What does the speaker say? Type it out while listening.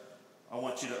I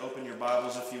want you to open your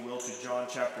Bibles, if you will, to John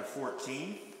chapter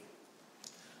 14.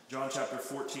 John chapter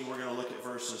 14, we're going to look at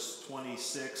verses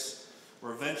 26,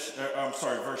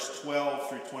 verse 12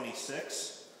 through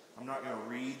 26. I'm not going to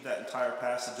read that entire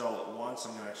passage all at once.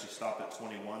 I'm going to actually stop at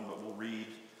 21, but we'll read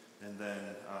and then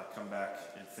come back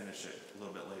and finish it a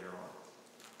little bit later on.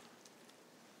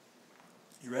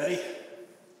 You ready?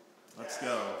 Let's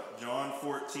go. John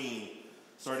 14,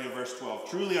 starting in verse 12.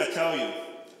 Truly I tell you,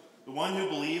 the one who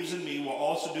believes in me will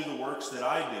also do the works that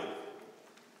I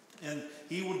do. And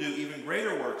he will do even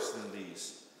greater works than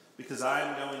these, because I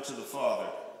am going to the Father.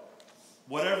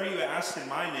 Whatever you ask in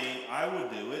my name, I will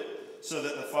do it, so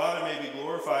that the Father may be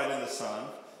glorified in the Son.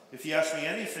 If you ask me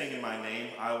anything in my name,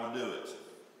 I will do it.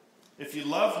 If you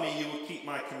love me, you will keep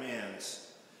my commands.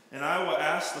 And I will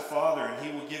ask the Father, and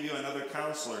he will give you another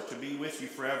counselor to be with you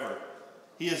forever.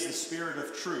 He is the Spirit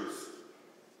of truth.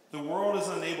 The world is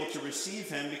unable to receive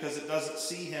him because it doesn't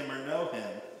see him or know him.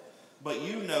 But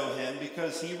you know him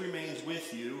because he remains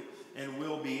with you and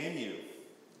will be in you.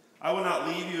 I will not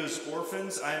leave you as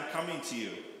orphans. I am coming to you.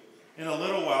 In a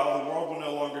little while, the world will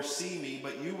no longer see me,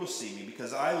 but you will see me.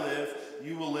 Because I live,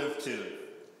 you will live too.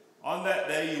 On that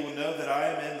day, you will know that I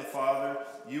am in the Father,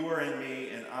 you are in me,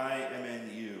 and I am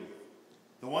in you.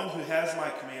 The one who has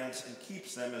my commands and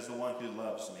keeps them is the one who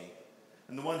loves me.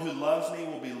 And the one who loves me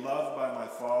will be loved by my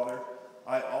Father.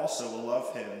 I also will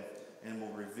love him and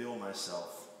will reveal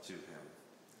myself to him.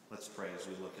 Let's pray as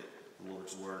we look at the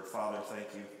Lord's word. Father, thank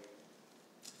you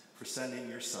for sending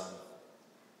your Son.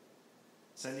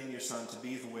 Sending your Son to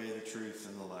be the way, the truth,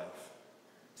 and the life.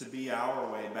 To be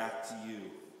our way back to you.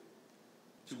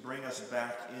 To bring us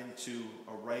back into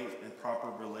a right and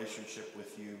proper relationship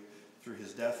with you through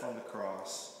his death on the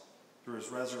cross, through his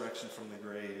resurrection from the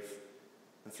grave,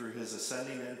 and through his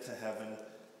ascending into heaven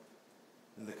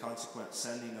and the consequent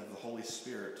sending of the Holy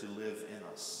Spirit to live in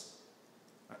us.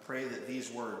 I pray that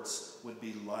these words would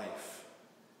be life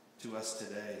to us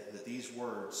today, that these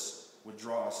words would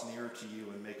draw us nearer to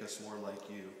you and make us more like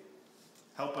you.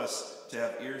 Help us to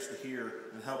have ears to hear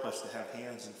and help us to have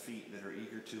hands and feet that are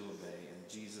eager to obey. In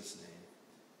Jesus'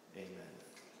 name, amen.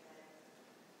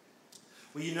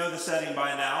 Well, you know the setting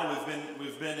by now.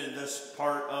 We've been in this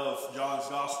part of John's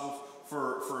Gospel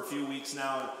for a few weeks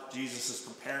now. Jesus is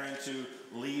preparing to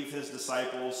leave his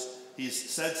disciples. He's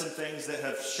said some things that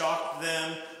have shocked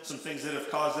them, some things that have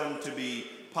caused them to be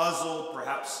puzzled,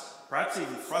 perhaps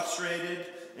even frustrated.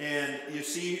 And you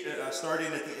see, starting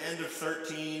at the end of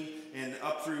 13 and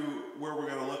up through where we're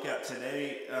going to look at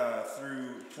today,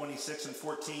 through 26 and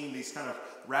 14, these kind of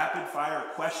rapid-fire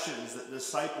questions that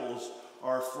disciples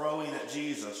are throwing at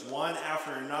Jesus. One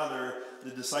after another,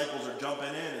 the disciples are jumping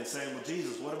in and saying, well,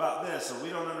 Jesus, what about this? Or we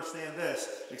don't understand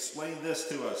this. Explain this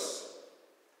to us.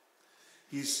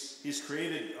 He's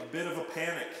created a bit of a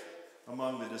panic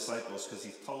among the disciples because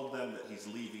he's told them that he's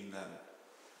leaving them.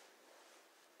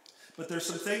 But there's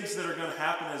some things that are going to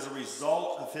happen as a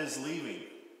result of his leaving.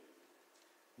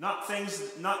 Not things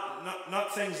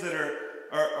that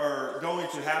are going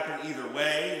to happen either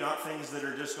way, not things that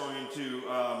are just going to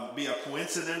be a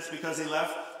coincidence because he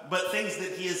left, but things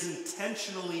that he is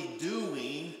intentionally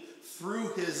doing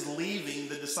through his leaving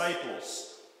the disciples.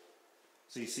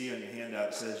 So you see on your handout,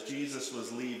 it says, Jesus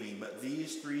was leaving, but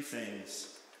these three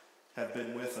things have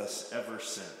been with us ever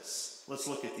since. Let's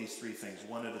look at these three things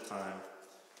one at a time.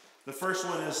 The first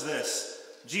one is this.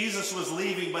 Jesus was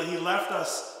leaving, but he left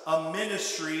us a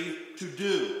ministry to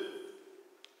do.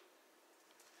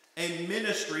 A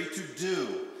ministry to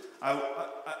do.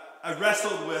 I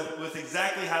wrestled with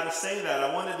exactly how to say that.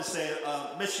 I wanted to say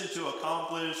a mission to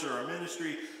accomplish or a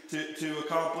ministry to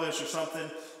accomplish or something.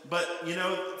 But, you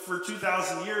know, for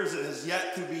 2,000 years it has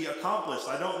yet to be accomplished.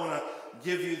 I don't want to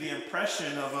give you the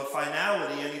impression of a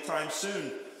finality anytime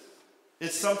soon.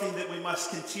 It's something that we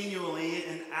must continually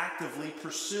and actively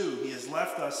pursue. He has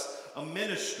left us a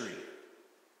ministry.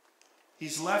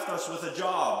 He's left us with a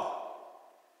job,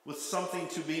 with something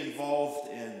to be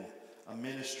involved in, a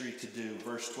ministry to do.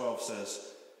 Verse 12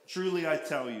 says, truly I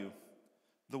tell you,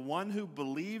 the one who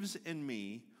believes in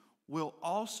me will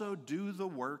also do the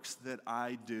works that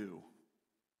I do.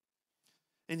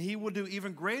 And he will do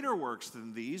even greater works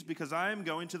than these because I am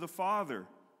going to the Father.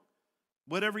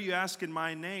 Whatever you ask in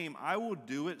my name, I will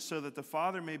do it so that the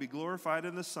Father may be glorified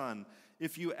in the Son.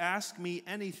 If you ask me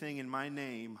anything in my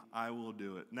name, I will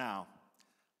do it. Now,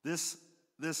 this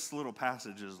little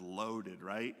passage is loaded,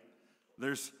 right?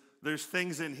 There's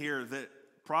things in here that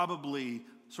probably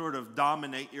sort of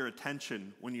dominate your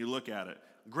attention when you look at it.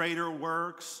 Greater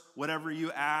works, whatever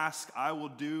you ask, I will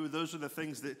do. Those are the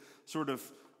things that sort of,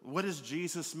 what does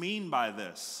Jesus mean by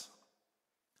this?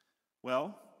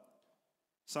 Well,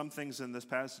 Some things in this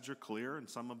passage are clear, and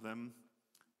some of them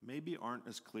maybe aren't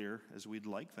as clear as we'd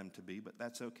like them to be, but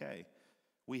that's okay.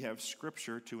 We have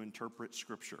Scripture to interpret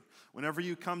Scripture. Whenever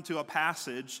you come to a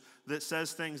passage that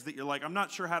says things that you're like, I'm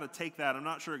not sure how to take that, I'm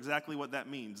not sure exactly what that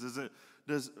means.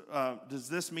 Does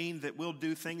this mean that we'll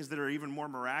do things that are even more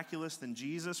miraculous than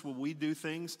Jesus? Will we do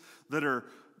things that are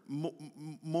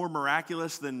more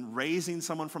miraculous than raising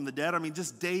someone from the dead? I mean,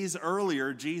 just days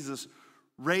earlier, Jesus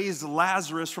raised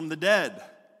Lazarus from the dead.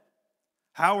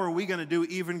 How are we going to do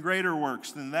even greater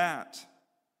works than that?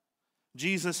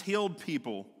 Jesus healed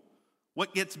people.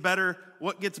 What gets better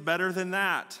than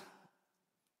that?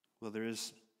 Well, there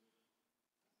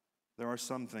are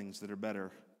some things that are better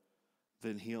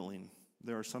than healing.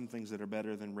 There are some things that are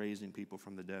better than raising people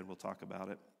from the dead. We'll talk about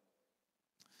it.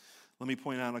 Let me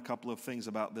point out a couple of things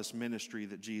about this ministry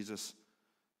that Jesus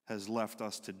has left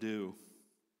us to do.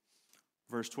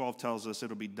 Verse 12 tells us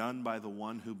it'll be done by the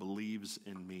one who believes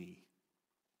in me.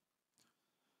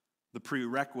 The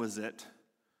prerequisite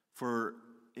for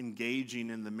engaging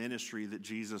in the ministry that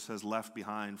Jesus has left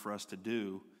behind for us to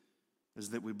do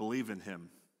is that we believe in him.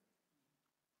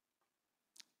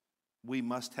 We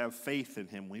must have faith in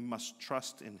him. We must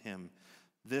trust in him.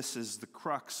 This is the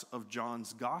crux of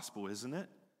John's gospel, isn't it?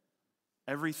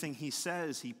 Everything he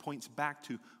says, he points back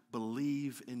to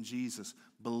believe in Jesus,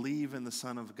 believe in the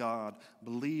Son of God,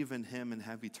 believe in him and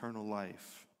have eternal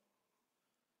life.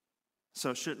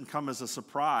 So it shouldn't come as a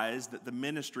surprise that the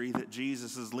ministry that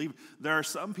Jesus is leaving, there are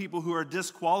some people who are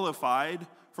disqualified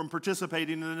from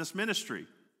participating in this ministry.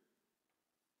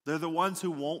 They're the ones who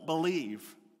won't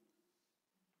believe.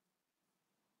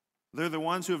 They're the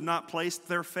ones who have not placed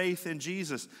their faith in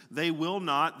Jesus. They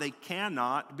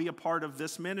cannot be a part of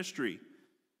this ministry.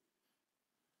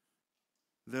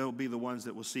 They'll be the ones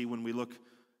that we'll see when we look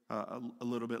a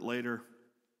little bit later.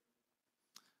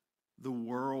 The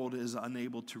world is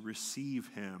unable to receive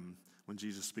him when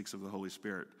Jesus speaks of the Holy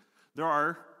Spirit. There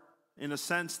are, in a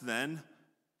sense then,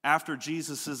 after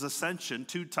Jesus' ascension,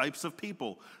 two types of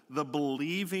people. The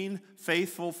believing,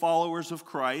 faithful followers of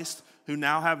Christ who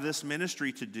now have this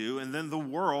ministry to do, and then the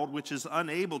world which is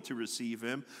unable to receive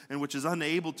him and which is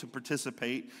unable to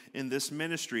participate in this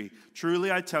ministry.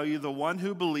 Truly I tell you, the one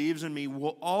who believes in me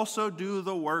will also do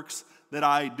the works that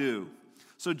I do.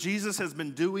 So Jesus has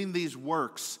been doing these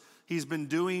works. He's been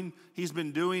doing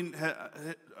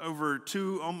over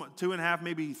 2.5,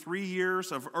 maybe 3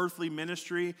 years of earthly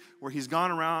ministry where he's gone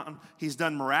around, he's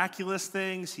done miraculous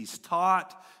things, he's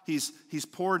taught, he's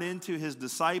poured into his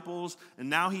disciples, and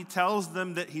now he tells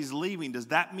them that he's leaving. Does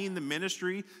that mean the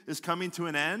ministry is coming to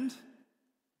an end?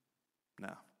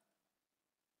 No.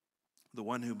 The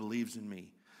one who believes in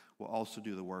me will also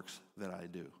do the works that I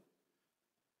do.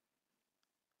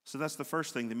 So that's the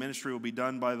first thing. The ministry will be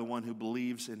done by the one who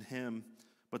believes in him.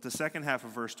 But the second half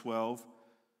of verse 12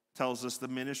 tells us the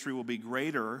ministry will be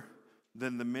greater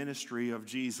than the ministry of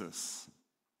Jesus.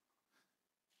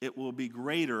 It will be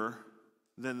greater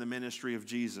than the ministry of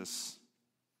Jesus.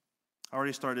 I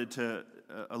already started to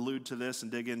allude to this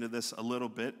and dig into this a little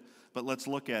bit, but let's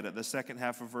look at it. The second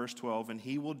half of verse 12, and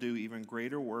he will do even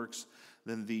greater works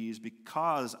than these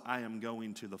because I am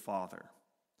going to the Father.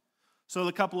 So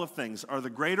a couple of things. Are the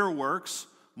greater works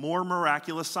more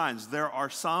miraculous signs? There are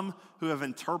some who have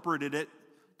interpreted it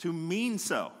to mean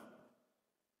so.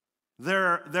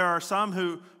 There are some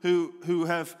who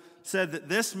have said that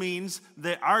this means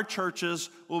that our churches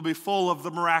will be full of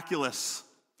the miraculous,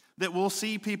 that we'll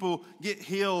see people get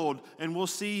healed and we'll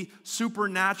see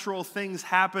supernatural things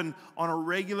happen on a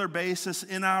regular basis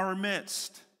in our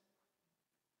midst.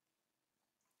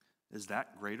 Is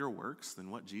that greater works than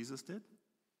what Jesus did?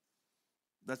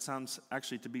 That sounds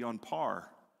actually to be on par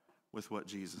with what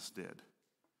Jesus did.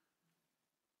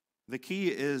 The key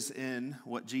is in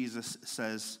what Jesus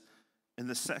says in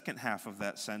the second half of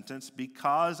that sentence,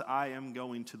 because I am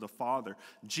going to the Father.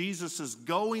 Jesus'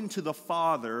 going to the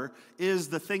Father is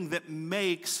the thing that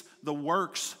makes the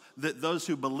works that those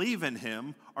who believe in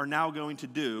him are now going to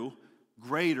do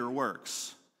greater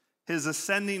works. His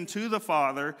ascending to the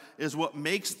Father is what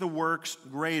makes the works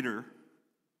greater.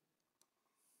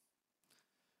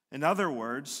 In other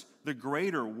words, the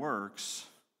greater works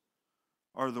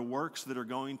are the works that are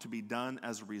going to be done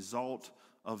as a result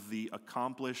of the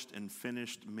accomplished and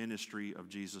finished ministry of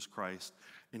Jesus Christ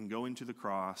in going to the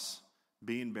cross,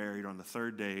 being buried on the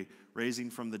third day, raising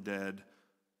from the dead,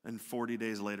 and 40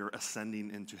 days later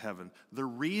ascending into heaven. The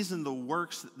reason the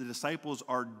works that the disciples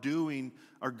are going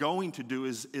to do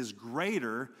is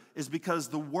greater is because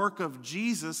the work of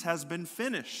Jesus has been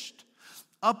finished.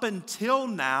 Up until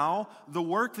now, the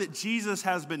work that Jesus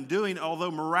has been doing,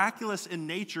 although miraculous in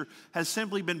nature, has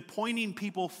simply been pointing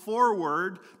people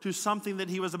forward to something that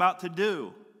he was about to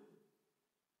do.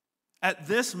 At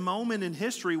this moment in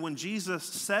history, when Jesus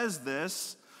says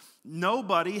this,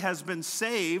 nobody has been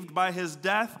saved by his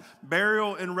death,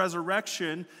 burial, and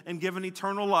resurrection and given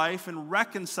eternal life and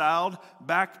reconciled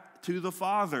back to the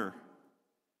Father.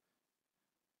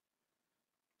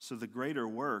 So the greater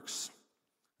works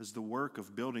is the work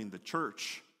of building the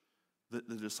church that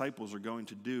the disciples are going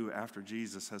to do after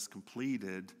Jesus has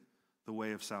completed the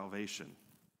way of salvation.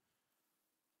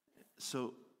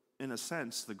 So, in a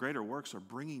sense, the greater works are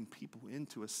bringing people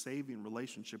into a saving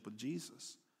relationship with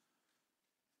Jesus.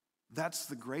 That's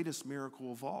the greatest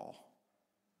miracle of all.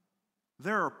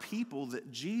 There are people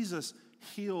that Jesus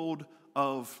healed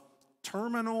of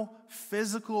terminal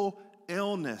physical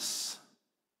illness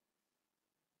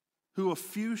who a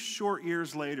few short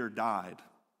years later died.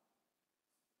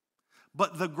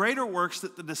 But the greater works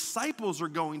that the disciples are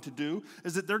going to do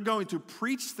is that they're going to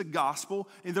preach the gospel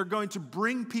and they're going to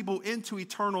bring people into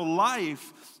eternal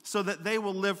life so that they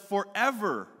will live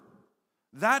forever.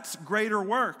 That's greater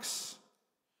works.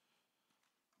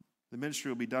 The ministry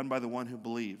will be done by the one who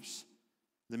believes.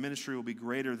 The ministry will be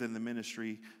greater than the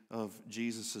ministry of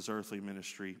Jesus' earthly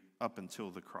ministry up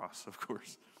until the cross, of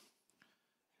course.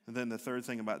 And then the third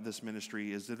thing about this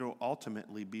ministry is that it will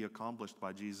ultimately be accomplished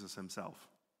by Jesus himself.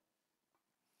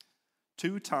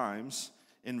 2 times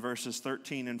in verses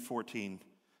 13 and 14,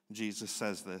 Jesus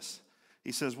says this.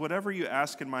 He says, "Whatever you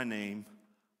ask in my name,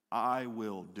 I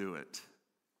will do it,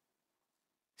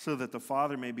 so that the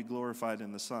Father may be glorified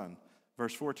in the Son."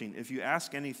 Verse 14, "If you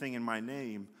ask anything in my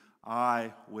name,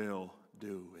 I will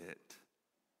do it."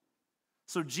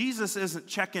 So Jesus isn't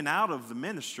checking out of the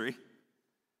ministry.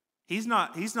 He's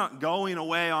not going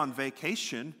away on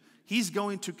vacation. He's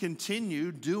going to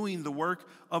continue doing the work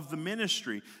of the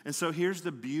ministry. And so here's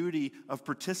the beauty of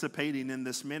participating in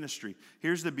this ministry.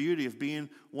 Here's the beauty of being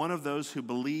one of those who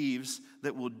believes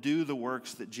that will do the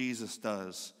works that Jesus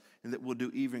does and that will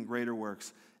do even greater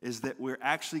works, is that we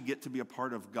actually get to be a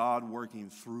part of God working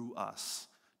through us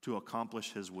to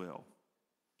accomplish his will,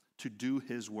 to do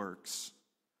his works.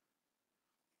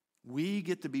 We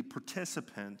get to be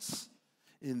participants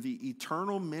in the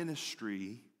eternal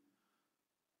ministry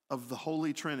of the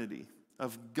Holy Trinity,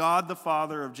 of God the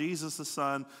Father, of Jesus the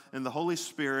Son, and the Holy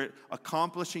Spirit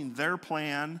accomplishing their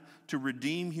plan to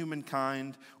redeem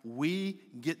humankind. We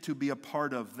get to be a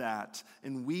part of that,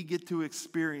 and we get to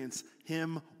experience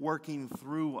him working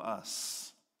through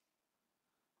us.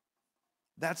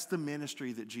 That's the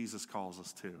ministry that Jesus calls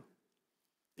us to.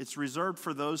 It's reserved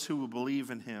for those who will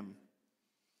believe in him.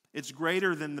 It's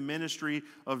greater than the ministry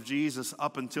of Jesus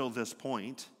up until this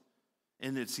point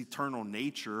in its eternal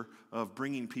nature of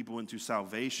bringing people into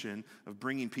salvation, of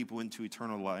bringing people into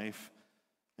eternal life.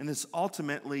 And it's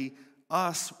ultimately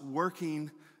us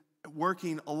working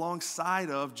alongside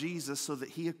of Jesus so that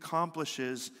he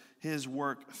accomplishes his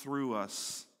work through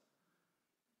us.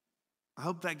 I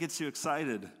hope that gets you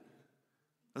excited.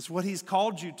 That's what he's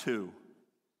called you to.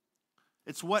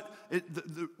 It's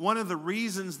one of the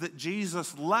reasons that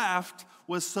Jesus left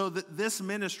was so that this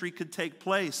ministry could take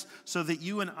place, so that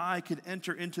you and I could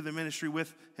enter into the ministry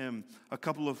with him. A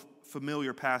couple of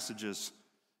familiar passages.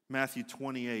 Matthew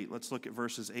 28, let's look at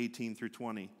verses 18 through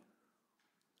 20. It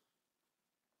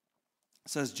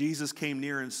says, "Jesus came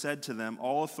near and said to them,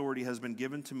 'All authority has been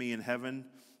given to me in heaven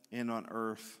and on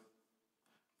earth.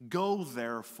 Go,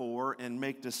 therefore, and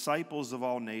make disciples of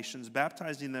all nations,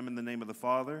 baptizing them in the name of the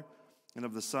Father, and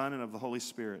of the Son, and of the Holy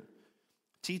Spirit,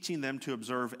 teaching them to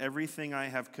observe everything I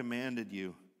have commanded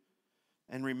you.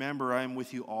 And remember, I am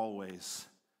with you always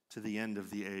to the end of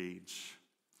the age.'"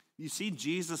 You see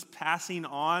Jesus passing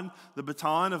on the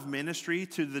baton of ministry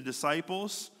to the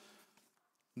disciples.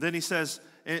 Then he says,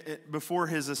 before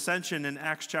his ascension in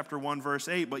Acts chapter 1, verse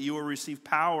 8, "But you will receive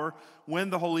power when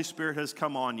the Holy Spirit has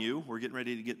come on you." We're getting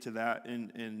ready to get to that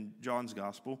in John's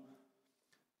gospel.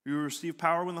 "You will receive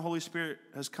power when the Holy Spirit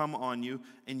has come on you,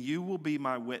 and you will be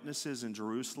my witnesses in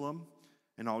Jerusalem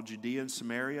and all Judea and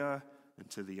Samaria and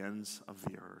to the ends of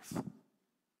the earth."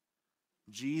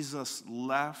 Jesus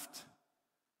left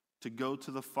to go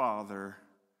to the Father,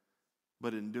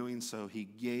 but in doing so, he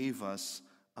gave us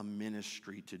a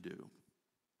ministry to do.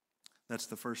 That's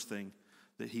the first thing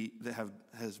that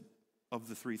has of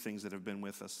the three things that have been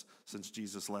with us since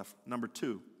Jesus left. Number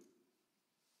 2,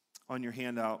 on your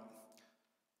handout,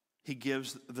 he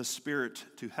gives the Spirit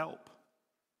to help.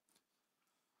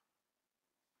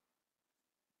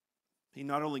 He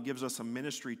not only gives us a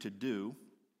ministry to do,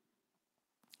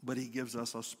 but he gives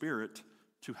us a Spirit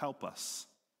to help us.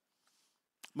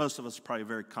 Most of us are probably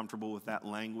very comfortable with that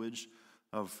language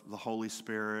of the Holy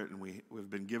Spirit, and we've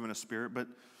been given a spirit.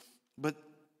 But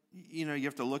you know, you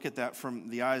have to look at that from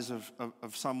the eyes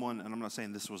of someone, and I'm not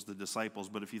saying this was the disciples,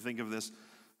 but if you think of this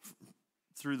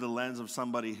through the lens of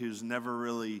somebody who's never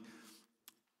really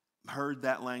heard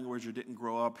that language or didn't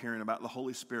grow up hearing about the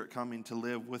Holy Spirit coming to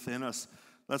live within us,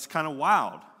 that's kind of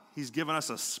wild. He's given us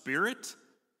a spirit.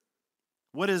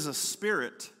 What is a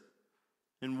spirit?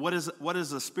 And what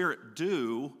does a spirit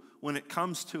do when it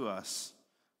comes to us?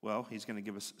 Well, he's going to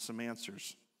give us some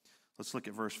answers. Let's look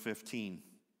at verse 15.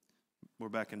 We're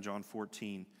back in John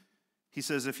 14. He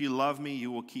says, if you love me,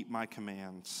 you will keep my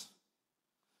commands.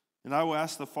 And I will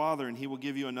ask the Father, and he will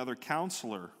give you another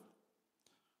counselor.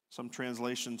 Some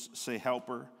translations say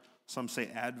helper. Some say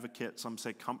advocate. Some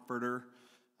say comforter.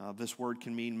 This word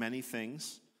can mean many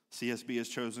things. CSB has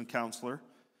chosen counselor.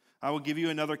 I will give you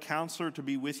another counselor to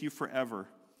be with you forever.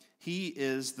 He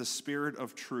is the Spirit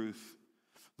of truth.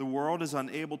 The world is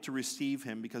unable to receive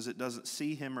him because it doesn't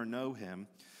see him or know him,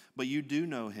 but you do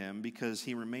know him because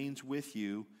he remains with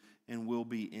you and will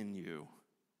be in you.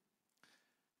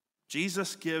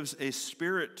 Jesus gives a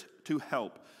spirit to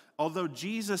help. Although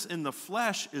Jesus in the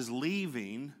flesh is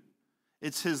leaving,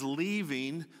 it's his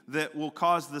leaving that will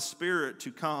cause the Spirit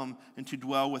to come and to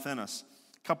dwell within us.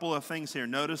 Couple of things here.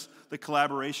 Notice the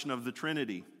collaboration of the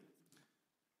Trinity.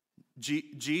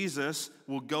 Jesus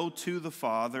will go to the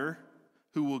Father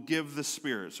who will give the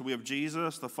Spirit. So we have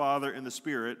Jesus, the Father, and the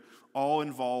Spirit all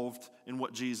involved in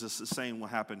what Jesus is saying will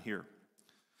happen here.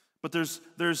 But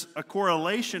there's a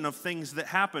correlation of things that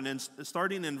happen. And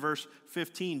starting in verse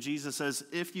 15, Jesus says,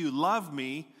 if you love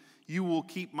me, you will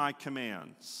keep my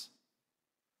commands.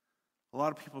 A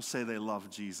lot of people say they love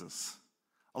Jesus.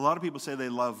 A lot of people say they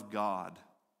love God.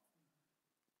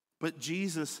 But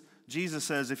Jesus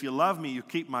says, if you love me, you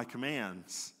keep my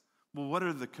commands. Well, what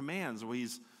are the commands? Well,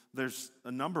 there's a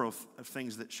number of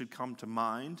things that should come to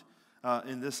mind.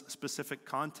 In this specific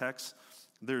context,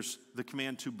 there's the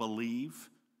command to believe.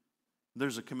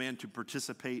 There's a command to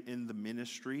participate in the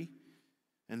ministry.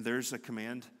 And there's a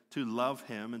command to love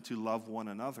him and to love one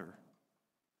another.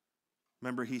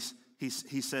 Remember, he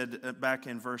said back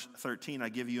in verse 13, I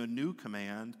give you a new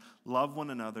command, love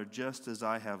one another just as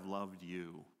I have loved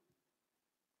you.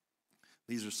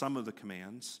 These are some of the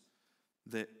commands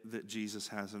that Jesus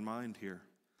has in mind here.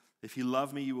 If you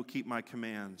love me, you will keep my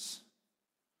commands.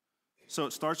 So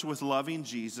it starts with loving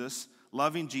Jesus.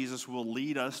 Loving Jesus will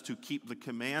lead us to keep the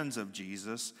commands of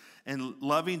Jesus. And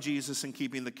loving Jesus and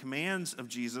keeping the commands of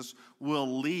Jesus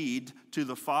will lead to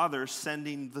the Father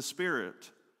sending the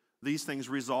Spirit. These things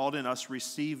result in us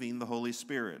receiving the Holy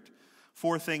Spirit.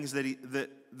 4 things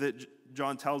that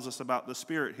John tells us about the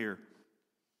Spirit here.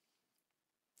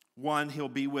 1, he'll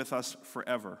be with us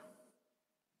forever.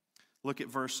 Look at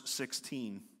verse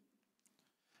 16.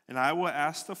 And I will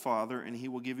ask the Father, and he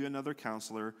will give you another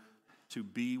counselor to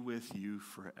be with you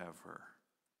forever.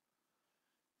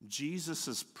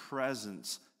 Jesus'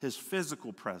 presence, his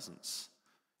physical presence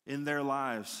in their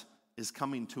lives is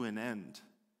coming to an end.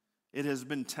 It has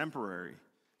been temporary.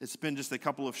 It's been just a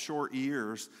couple of short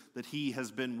years that he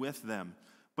has been with them.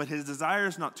 But his desire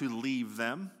is not to leave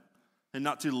them and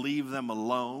not to leave them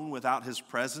alone without his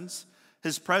presence.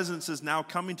 His presence is now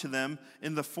coming to them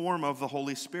in the form of the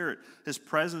Holy Spirit. His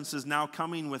presence is now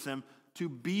coming with them to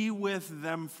be with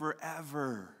them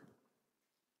forever.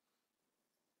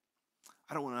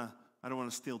 I don't want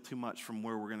to steal too much from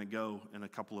where we're going to go in a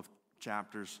couple of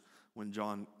chapters when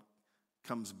John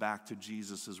comes back to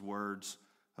Jesus' words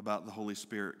about the Holy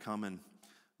Spirit coming.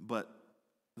 But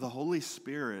the Holy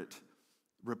Spirit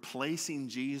replacing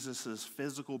Jesus'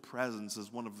 physical presence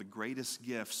is one of the greatest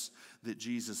gifts that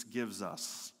Jesus gives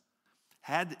us.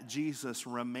 Had Jesus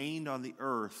remained on the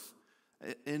earth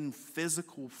in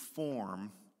physical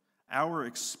form, our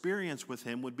experience with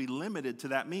him would be limited to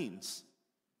that means.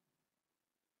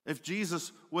 If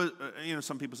Jesus was,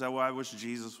 some people say, well, I wish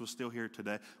Jesus was still here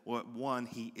today. Well, 1,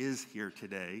 he is here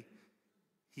today.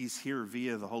 He's here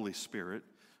via the Holy Spirit.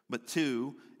 But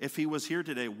 2, if he was here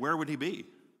today, where would he be?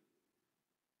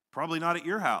 Probably not at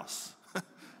your house.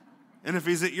 And if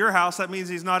he's at your house, that means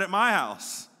he's not at my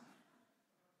house.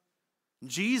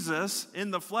 Jesus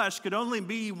in the flesh could only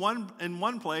be in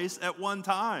one place at one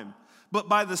time. But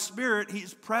by the Spirit,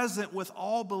 he's present with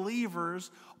all believers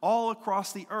all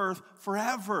across the earth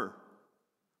forever.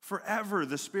 Forever.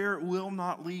 The Spirit will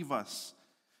not leave us.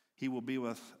 He will be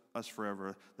with us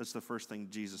forever. That's the first thing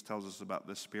Jesus tells us about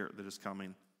the Spirit that is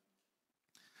coming.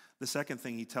 The second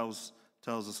thing he tells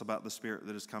us about the Spirit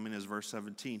that is coming is verse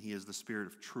 17. He is the Spirit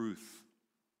of truth.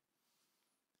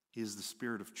 He is the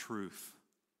Spirit of truth.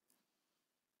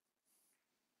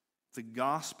 The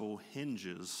gospel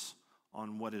hinges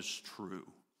on what is true.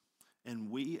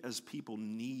 And we as people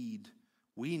need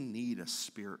a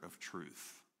spirit of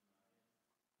truth.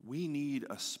 We need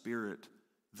a spirit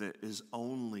that is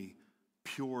only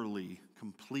purely,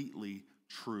 completely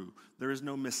true. There is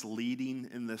no misleading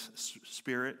in this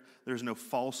spirit. There's no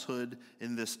falsehood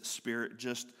in this spirit.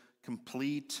 Just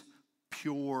complete,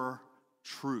 pure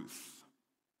truth.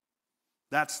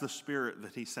 That's the spirit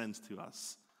that he sends to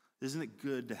us. Isn't it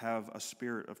good to have a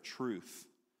spirit of truth?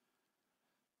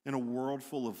 In a world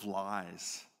full of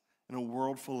lies, in a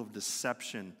world full of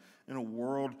deception, in a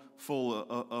world full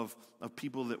of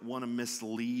people that want to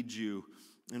mislead you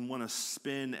and want to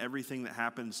spin everything that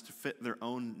happens to fit their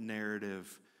own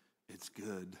narrative, it's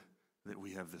good that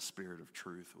we have the spirit of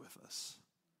truth with us.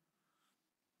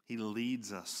 He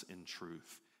leads us in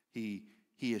truth. He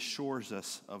assures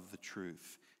us of the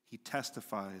truth. He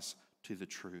testifies to the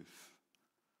truth.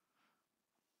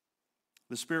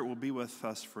 The Spirit will be with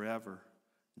us forever.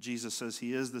 Jesus says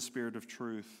he is the Spirit of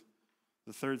truth.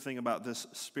 The third thing about this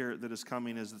Spirit that is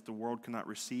coming is that the world cannot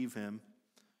receive him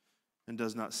and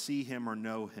does not see him or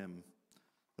know him.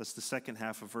 That's the second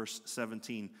half of verse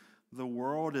 17. The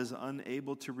world is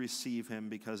unable to receive him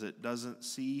because it doesn't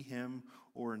see him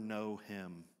or know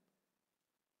him.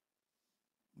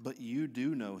 But you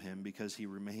do know him because he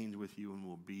remains with you and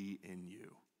will be in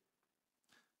you.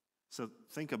 So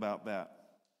think about that.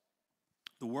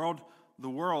 The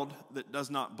world that does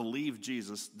not believe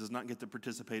Jesus does not get to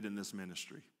participate in this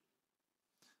ministry.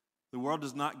 The world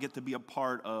does not get to be a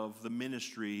part of the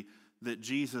ministry that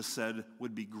Jesus said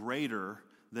would be greater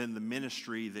than the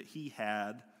ministry that he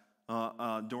had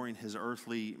during his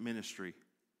earthly ministry.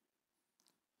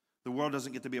 The world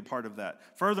doesn't get to be a part of that.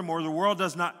 Furthermore, the world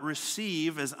does not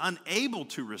receive, is unable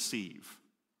to receive.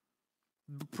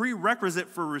 The prerequisite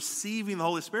for receiving the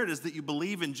Holy Spirit is that you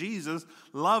believe in Jesus,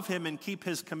 love him, and keep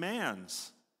his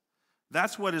commands.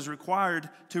 That's what is required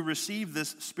to receive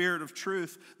this Spirit of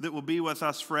truth that will be with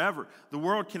us forever. The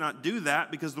world cannot do that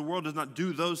because the world does not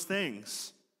do those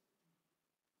things.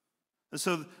 And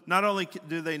so not only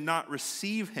do they not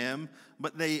receive him,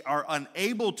 but they are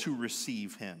unable to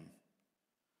receive him.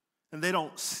 And they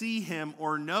don't see him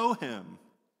or know him.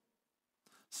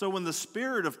 So when the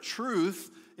Spirit of truth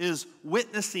is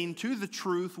witnessing to the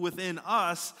truth within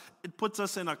us, it puts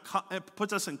us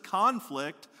in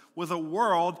conflict with a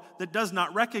world that does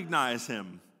not recognize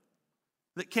him,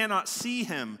 that cannot see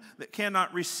him, that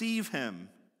cannot receive him.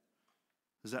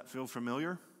 Does that feel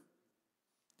familiar?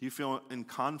 Do you feel in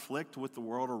conflict with the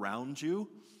world around you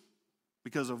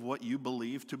because of what you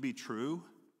believe to be true?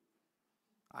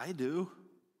 I do.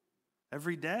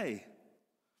 Every day.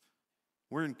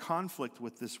 We're in conflict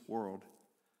with this world,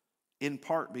 in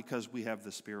part because we have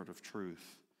the Spirit of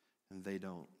truth, and they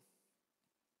don't.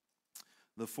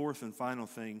 The fourth and final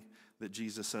thing that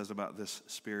Jesus says about this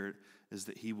Spirit is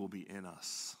that he will be in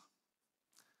us.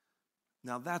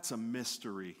 Now that's a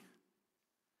mystery.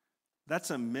 That's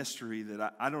a mystery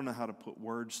that I don't know how to put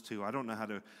words to. I don't know how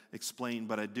to explain,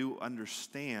 but I do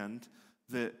understand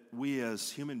that we as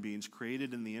human beings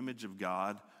created in the image of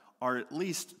God are at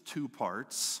least two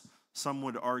parts. Some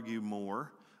would argue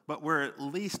more, but we're at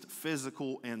least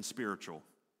physical and spiritual.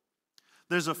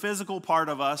 There's a physical part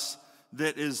of us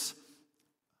that is,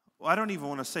 well, I don't even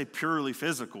want to say purely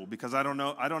physical because I don't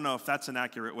know if that's an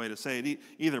accurate way to say it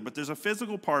either, but there's a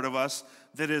physical part of us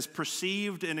that is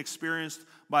perceived and experienced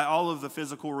by all of the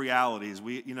physical realities.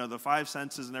 The five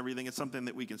senses and everything, it's something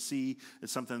that we can see,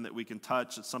 it's something that we can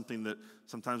touch, it's something that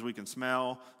sometimes we can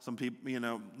smell. Some people,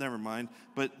 never mind.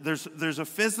 But there's a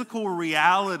physical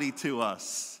reality to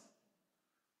us.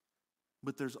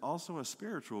 But there's also a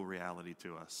spiritual reality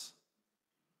to us.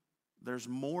 There's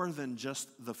more than just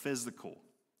the physical.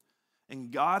 And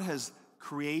God has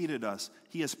created us.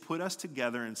 He has put us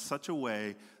together in such a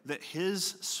way that his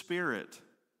Spirit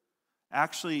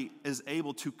actually is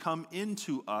able to come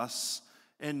into us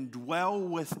and dwell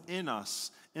within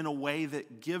us in a way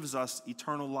that gives us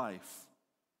eternal life.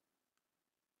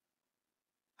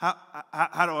 How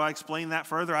do I explain that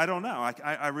further? I don't know.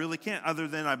 I really can't, other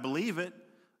than I believe it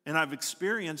and I've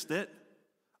experienced it.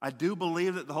 I do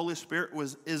believe that the Holy Spirit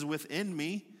is within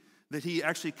me, that he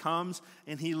actually comes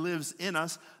and he lives in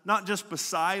us, not just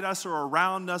beside us or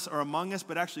around us or among us,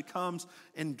 but actually comes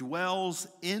and dwells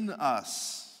in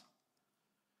us.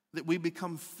 That we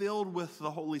become filled with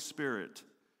the Holy Spirit,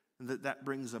 and that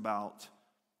brings about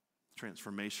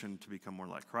transformation to become more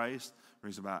like Christ,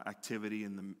 brings about activity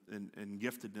and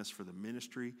giftedness for the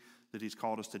ministry that he's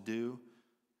called us to do.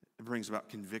 It brings about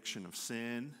conviction of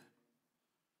sin.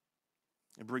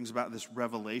 It brings about this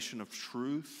revelation of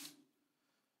truth.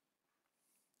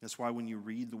 That's why when you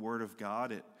read the Word of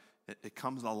God, it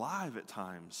comes alive at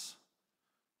times.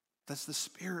 That's the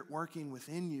Spirit working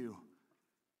within you.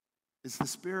 It's the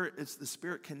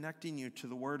Spirit connecting you to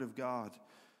the Word of God,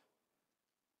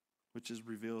 which is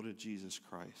revealed in Jesus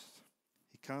Christ.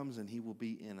 He comes and He will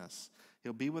be in us.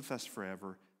 He'll be with us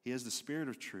forever. He has the Spirit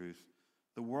of truth.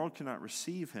 The world cannot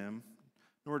receive Him,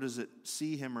 nor does it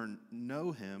see Him or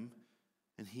know Him,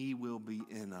 and He will be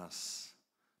in us.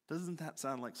 Doesn't that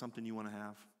sound like something you want to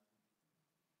have?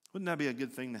 Wouldn't that be a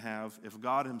good thing to have if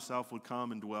God Himself would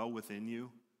come and dwell within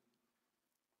you?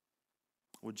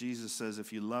 Well, Jesus says,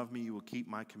 if you love me, you will keep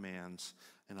my commands,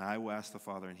 and I will ask the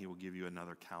Father, and He will give you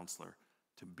another counselor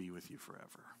to be with you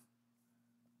forever.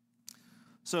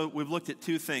 So we've looked at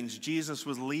two things. Jesus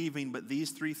was leaving, but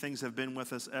these three things have been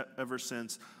with us ever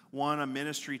since. One, a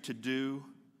ministry to do.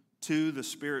 Two, the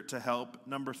Spirit to help.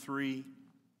 Number three,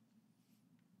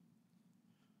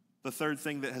 the third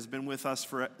thing that has been with us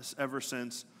ever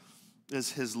since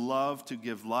is His love to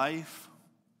give life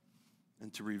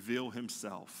and to reveal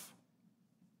Himself.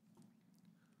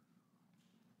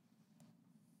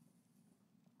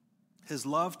 His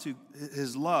love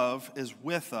is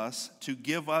with us to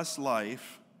give us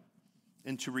life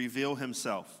and to reveal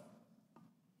Himself.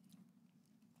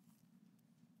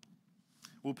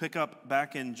 We'll pick up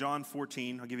back in John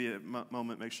 14. I'll give you a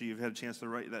moment. Make sure you've had a chance to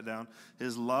write that down.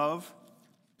 His love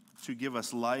to give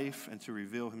us life and to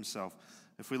reveal Himself.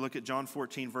 If we look at John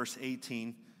 14, verse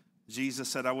 18, Jesus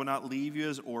said, I will not leave you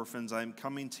as orphans. I am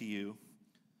coming to you.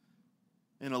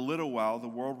 In a little while, the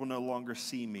world will no longer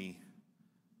see me,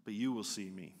 but you will see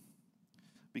me.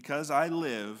 Because I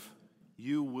live,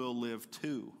 you will live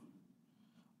too.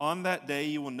 On that day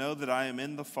you will know that I am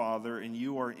in the Father, and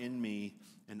you are in me,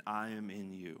 and I am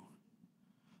in you.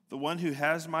 The one who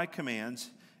has my commands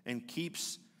and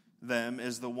keeps them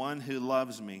is the one who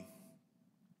loves me.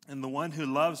 And the one who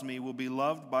loves me will be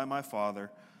loved by my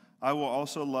Father. I will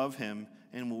also love him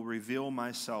and will reveal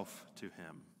myself to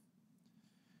him.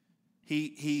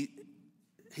 He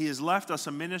has left us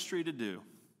a ministry to do.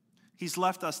 He's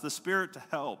left us the Spirit to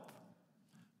help.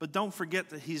 But don't forget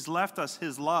that He's left us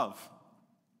His love.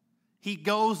 He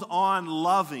goes on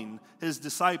loving His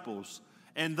disciples.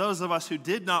 And those of us who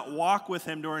did not walk with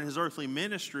Him during His earthly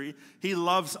ministry, He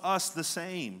loves us the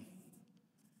same.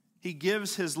 He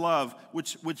gives His love,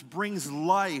 which brings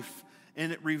life,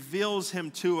 and it reveals Him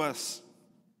to us.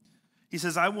 He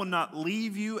says, I will not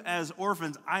leave you as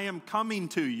orphans. I am coming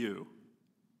to you.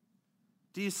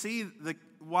 Do you see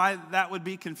why that would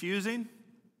be confusing?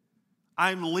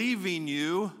 I'm leaving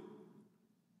you,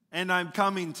 and I'm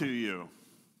coming to you.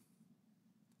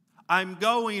 I'm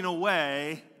going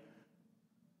away,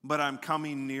 but I'm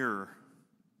coming nearer.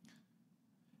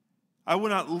 I will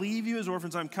not leave you as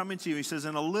orphans. I'm coming to you. He says,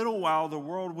 in a little while, the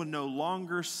world will no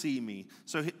longer see me.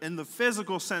 So in the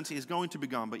physical sense, He's going to be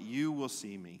gone, but you will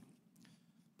see me.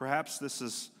 Perhaps this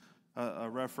is a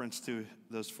reference to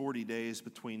those 40 days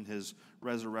between His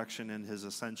resurrection and His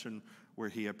ascension where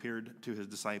He appeared to His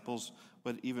disciples.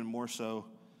 But even more so,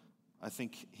 I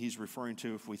think He's referring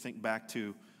to, if we think back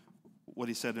to what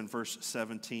He said in verse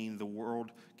 17, the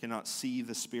world cannot see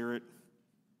the Spirit.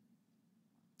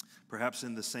 Perhaps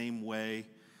in the same way,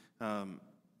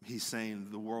 He's saying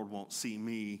the world won't see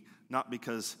me, not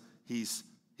because He's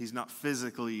not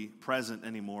physically present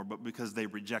anymore, but because they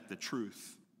reject the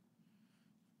truth.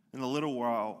 In a little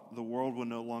while, the world will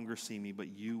no longer see me, but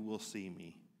you will see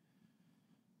me.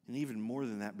 And even more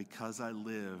than that, because I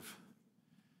live,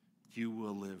 you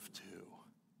will live too.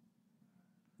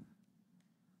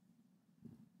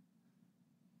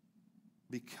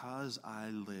 Because I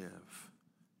live,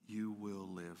 you will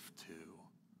live too.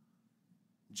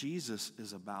 Jesus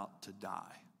is about to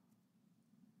die.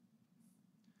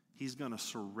 He's going to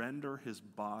surrender His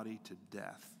body to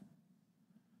death.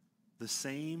 The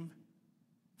same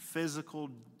physical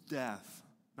death,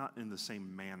 not in the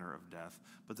same manner of death,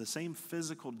 but the same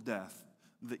physical death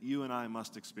that you and I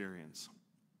must experience.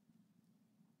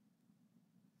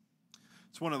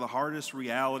 It's one of the hardest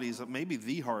realities, maybe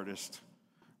the hardest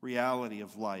reality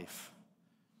of life.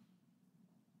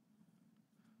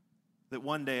 That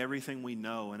one day everything we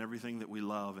know and everything that we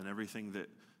love and everything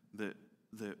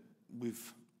that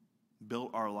we've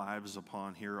built our lives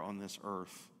upon here on this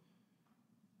earth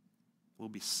will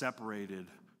be separated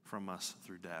from us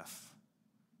through death.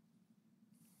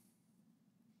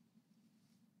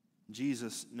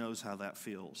 Jesus knows how that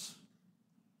feels.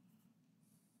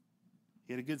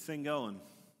 He had a good thing going.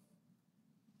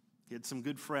 He had some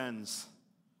good friends,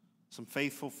 some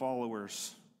faithful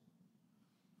followers.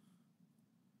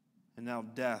 And now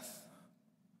death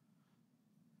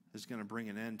is going to bring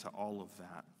an end to all of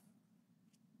that.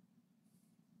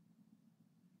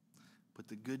 But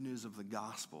the good news of the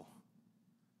gospel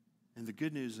and the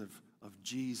good news of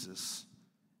Jesus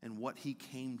and what he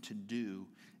came to do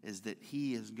is that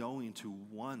he is going to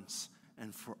once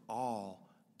and for all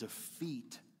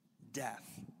defeat death.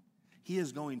 He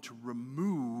is going to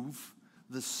remove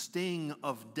the sting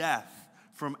of death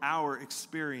from our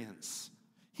experience.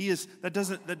 That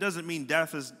doesn't mean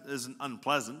death is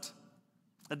unpleasant.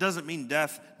 That doesn't mean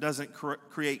death doesn't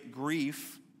create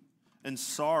grief and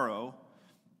sorrow.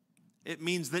 It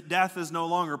means that death is no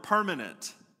longer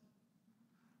permanent.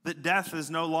 That death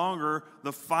is no longer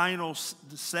the final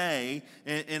say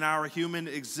in our human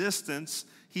existence.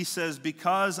 He says,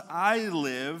 because I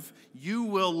live, you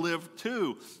will live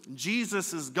too.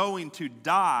 Jesus is going to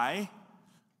die,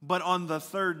 but on the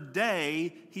third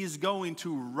day, he's going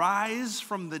to rise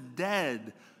from the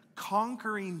dead,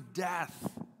 conquering death,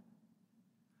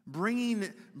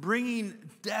 bringing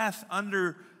death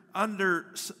under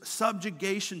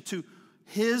subjugation to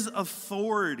his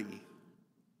authority.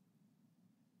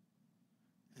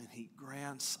 And he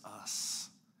grants us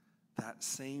that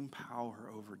same power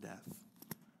over death.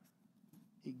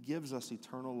 He gives us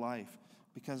eternal life.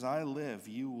 Because I live,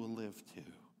 you will live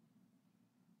too.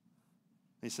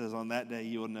 He says, on that day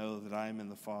you will know that I am in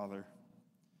the Father.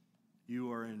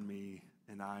 You are in me,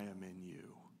 and I am in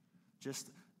you. Just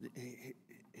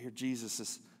here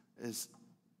Jesus is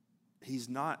he's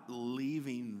not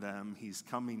leaving them, he's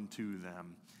coming to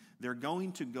them. They're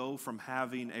going to go from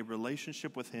having a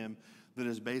relationship with him that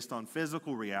is based on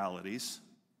physical realities,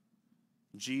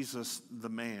 Jesus the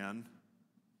man,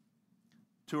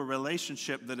 to a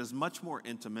relationship that is much more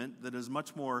intimate, that is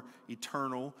much more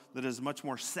eternal, that is much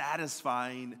more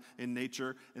satisfying in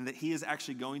nature, and that he is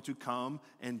actually going to come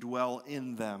and dwell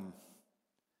in them.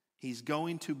 He's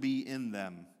going to be in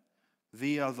them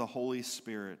via the Holy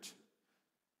Spirit.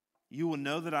 You will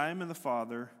know that I am in the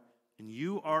Father, and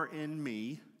you are in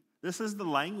me. This is the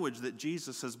language that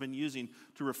Jesus has been using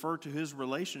to refer to his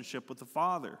relationship with the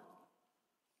Father.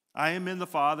 I am in the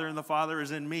Father, and the Father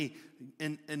is in me.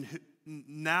 And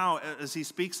now, as he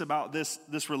speaks about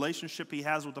this relationship he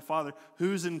has with the Father,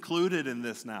 who's included in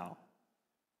this now?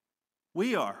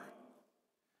 We are.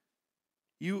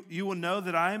 You will know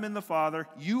that I am in the Father,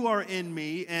 you are in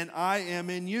me, and I am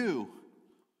in you.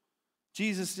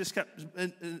 Jesus just kept,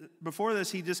 before this,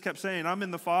 he just kept saying, I'm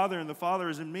in the Father, and the Father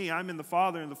is in me. I'm in the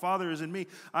Father, and the Father is in me.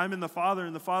 I'm in the Father,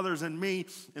 and the Father is in me.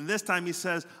 And this time he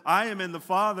says, I am in the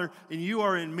Father, and you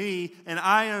are in me, and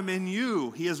I am in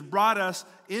you. He has brought us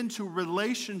into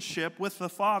relationship with the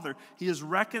Father. He has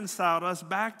reconciled us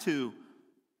back to.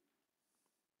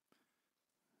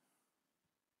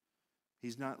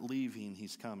 He's not leaving,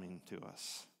 he's coming to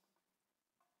us.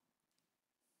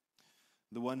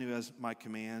 The one who has my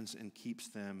commands and keeps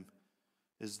them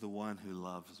is the one who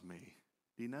loves me.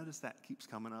 Do you notice that keeps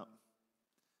coming up?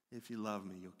 If you love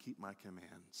me, you'll keep my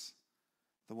commands.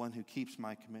 The one who keeps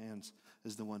my commands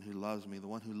is the one who loves me. The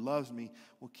one who loves me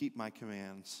will keep my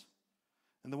commands.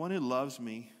 And the one who loves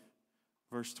me,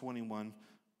 verse 21,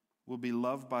 will be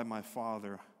loved by my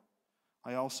Father.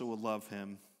 I also will love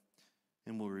him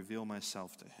and will reveal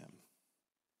myself to him.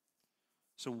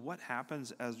 So what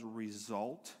happens as a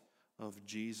result of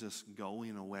Jesus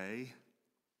going away?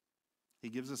 He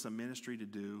gives us a ministry to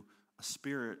do, a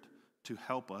spirit to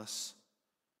help us,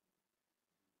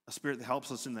 a spirit that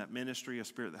helps us in that ministry, a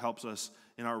spirit that helps us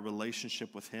in our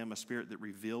relationship with him, a spirit that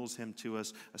reveals him to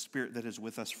us, a spirit that is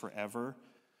with us forever.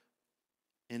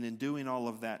 And in doing all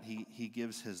of that, he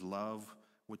gives his love,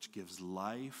 which gives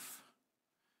life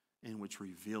and which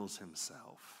reveals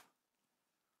himself.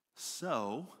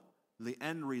 So, the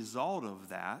end result of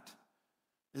that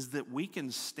is that we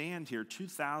can stand here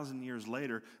 2,000 years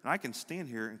later, and I can stand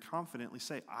here and confidently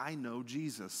say, I know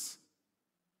Jesus.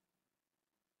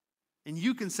 And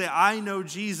you can say, I know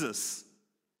Jesus.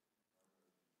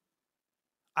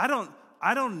 I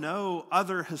don't know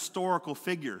other historical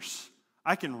figures.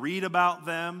 I can read about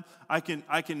them. I can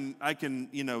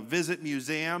visit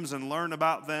museums and learn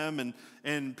about them,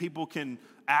 and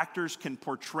actors can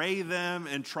portray them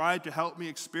and try to help me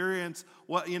experience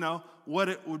what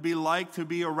it would be like to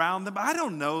be around them. I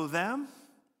don't know them.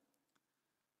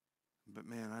 But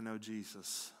man, I know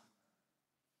Jesus.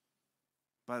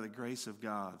 By the grace of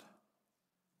God,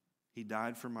 he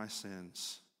died for my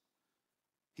sins.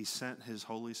 He sent his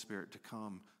Holy Spirit to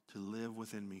come to live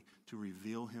within me, to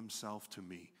reveal himself to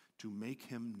me, to make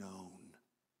him known,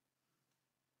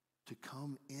 to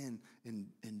come in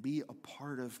and be a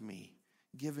part of me,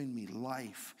 giving me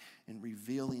life and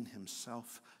revealing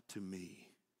himself to me,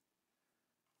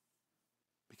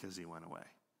 because he went away.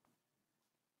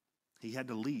 He had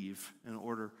to leave in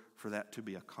order for that to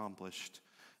be accomplished.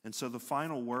 And so the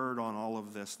final word on all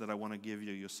of this that I want to give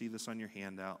you, you'll see this on your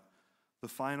handout. The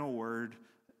final word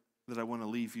that I want to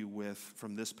leave you with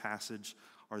from this passage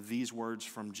are these words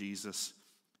from Jesus: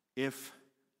 if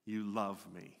you love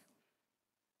me.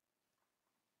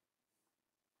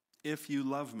 If you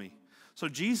love me. So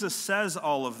Jesus says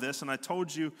all of this, and I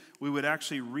told you we would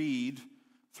actually read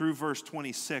through verse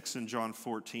 26 in John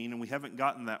 14, and we haven't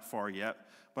gotten that far yet,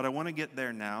 but I want to get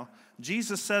there now.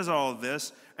 Jesus says all of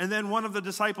this, and then one of the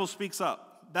disciples speaks up.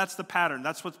 That's the pattern.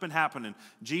 That's what's been happening.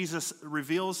 Jesus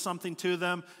reveals something to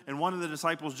them, and one of the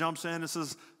disciples jumps in and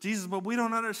says, Jesus, but we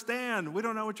don't understand. We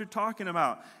don't know what you're talking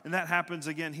about. And that happens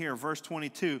again here. Verse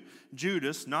 22,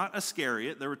 Judas, not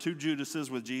Iscariot. There were two Judases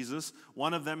with Jesus.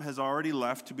 One of them has already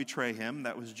left to betray him.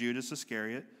 That was Judas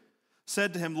Iscariot.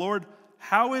 Said to him, Lord,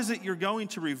 how is it you're going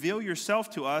to reveal yourself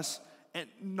to us and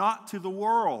not to the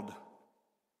world?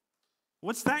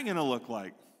 What's that going to look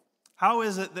like? How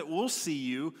is it that we'll see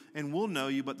you and we'll know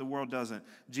you, but the world doesn't?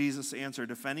 Jesus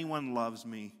answered, if anyone loves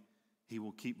me, he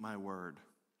will keep my word.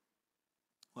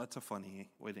 Well, that's a funny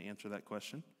way to answer that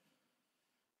question.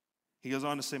 He goes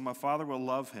on to say, my Father will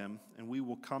love him, and we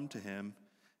will come to him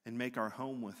and make our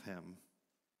home with him.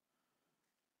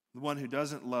 The one who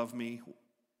doesn't love me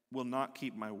will not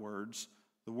keep my words.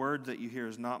 The word that you hear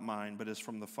is not mine, but is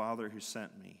from the Father who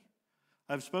sent me.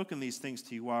 I have spoken these things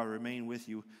to you while I remain with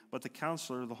you, but the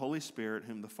Counselor, the Holy Spirit,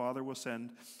 whom the Father will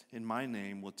send in my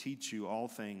name, will teach you all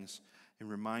things and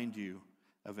remind you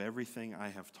of everything I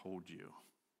have told you.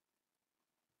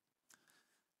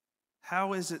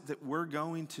 How is it that we're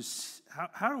going to,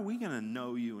 how are we going to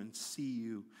know you and see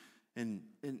you? And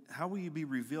how will you be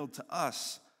revealed to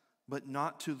us, but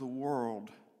not to the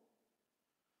world?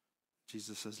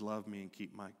 Jesus says, love me and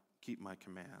keep my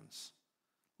commands.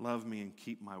 Love me and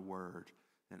keep my word.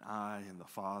 And I and the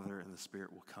Father and the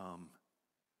Spirit will come.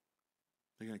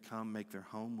 They're going to come make their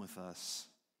home with us.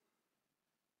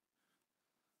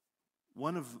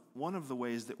 One of the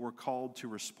ways that we're called to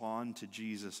respond to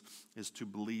Jesus is to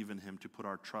believe in him, to put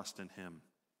our trust in him.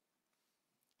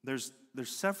 There's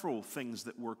several things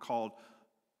that we're called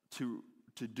to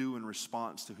do in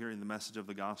response to hearing the message of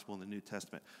the gospel in the New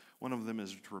Testament. One of them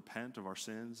is to repent of our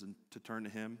sins and to turn to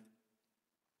him.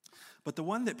 But the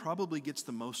one that probably gets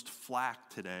the most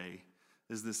flack today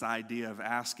is this idea of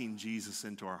asking Jesus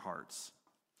into our hearts.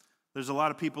 There's a lot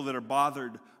of people that are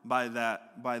bothered by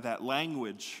that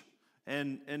language,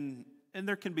 and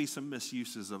there can be some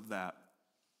misuses of that.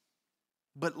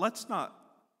 But let's not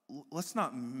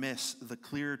miss the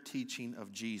clear teaching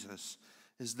of Jesus,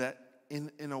 is that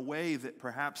in a way that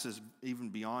perhaps is even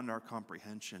beyond our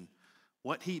comprehension,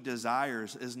 what he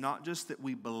desires is not just that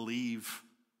we believe,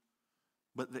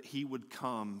 but that he would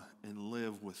come and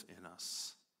live within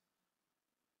us.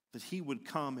 That he would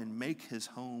come and make his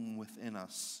home within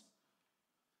us.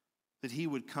 That he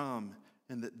would come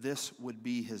and that this would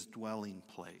be his dwelling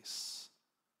place.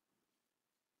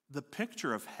 The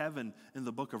picture of heaven in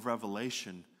the book of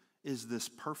Revelation is this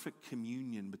perfect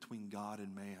communion between God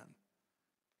and man.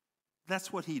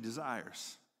 That's what he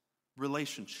desires.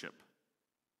 Relationship,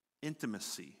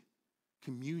 intimacy,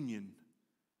 communion.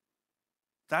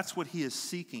 That's what he is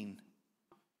seeking.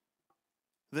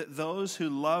 That those who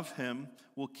love him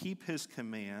will keep his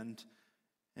command,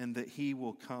 and that he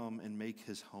will come and make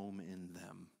his home in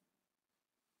them.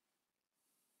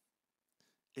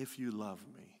 If you love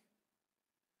me,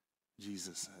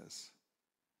 Jesus says,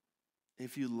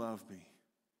 if you love me,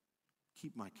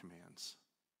 keep my commands.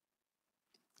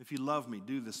 If you love me,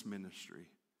 do this ministry.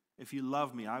 If you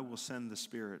love me, I will send the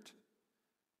Spirit.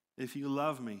 If you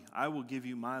love me, I will give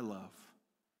you my love,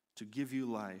 to give you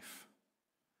life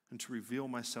and to reveal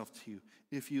myself to you.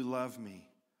 If you love me,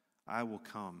 I will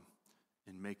come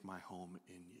and make my home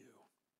in you.